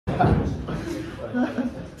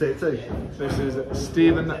Take two. This is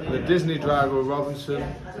Stephen, the Disney driver Robinson.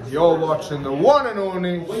 You're watching the one and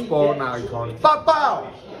only sporting icon. Bow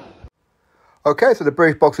bow! Okay, so the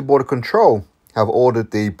British Boxing Board of Control have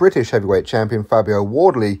ordered the British heavyweight champion Fabio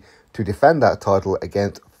Wardley to defend that title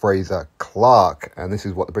against Frazer Clarke. And this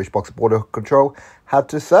is what the British Boxing Board of Control had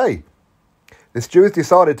to say. The stewards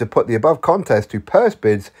decided to put the above contest to purse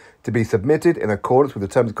bids to be submitted in accordance with the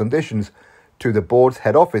terms and conditions to the board's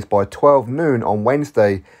head office by 12 noon on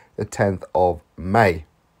Wednesday, the 10th of May.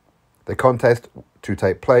 The contest to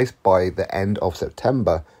take place by the end of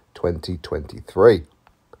September 2023.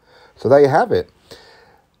 So there you have it.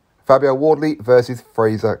 Fabio Wardley versus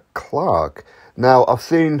Frazer Clarke. Now, I've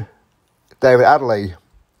seen David Adelaide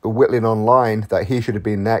whittling online that he should have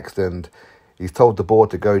been next and he's told the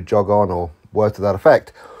board to go jog on or words to that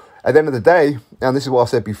effect. At the end of the day, and this is what I've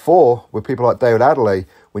said before, with people like David Adelaide,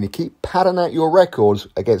 when you keep padding out your records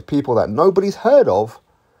against people that nobody's heard of,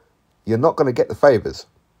 you're not going to get the favours,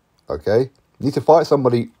 okay? You need to fight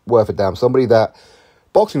somebody worth a damn, somebody that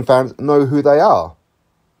boxing fans know who they are.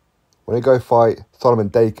 When you go fight Solomon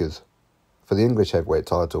Dakers for the English heavyweight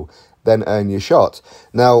title, then earn your shot.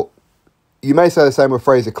 Now, you may say the same with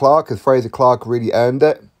Frazer Clarke, because Frazer Clarke really earned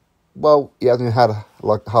it. Well, he hasn't had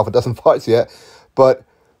like half a dozen fights yet, but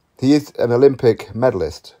he is an Olympic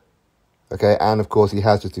medalist. Okay, and of course he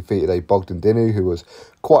has just defeated a Bogdan Dinu who was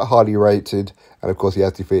quite highly rated, and of course he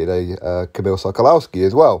has defeated a Kamil Sokolowski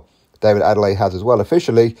as well. David Adelaide has as well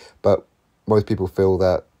officially, but most people feel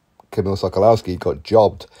that Kamil Sokolowski got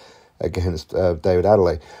jobbed against David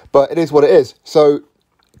Adelaide. But it is what it is. So,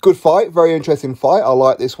 good fight, very interesting fight. I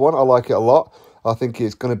like this one, I like it a lot. I think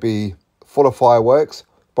it's going to be full of fireworks.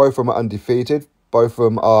 Both of them are undefeated. Both of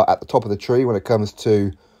them are at the top of the tree when it comes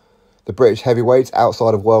to the British heavyweights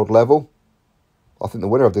outside of world level. I think the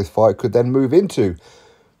winner of this fight could then move into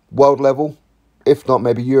world level, if not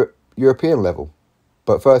maybe European level.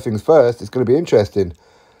 But first things first, it's going to be interesting.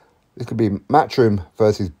 This could be Matchroom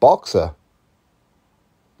versus Boxer.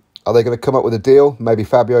 Are they going to come up with a deal? Maybe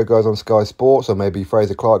Fabio goes on Sky Sports, or maybe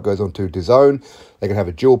Frazer Clarke goes on to DAZN. They can have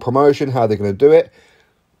a dual promotion. How are they going to do it?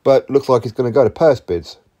 But looks like it's going to go to purse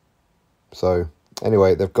bids. So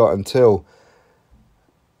anyway, they've got until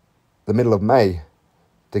the middle of May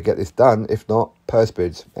to get this done, if not purse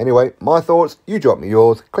bids. Anyway, my thoughts, you drop me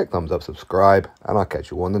yours, click thumbs up, subscribe, and I'll catch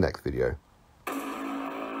you on the next video.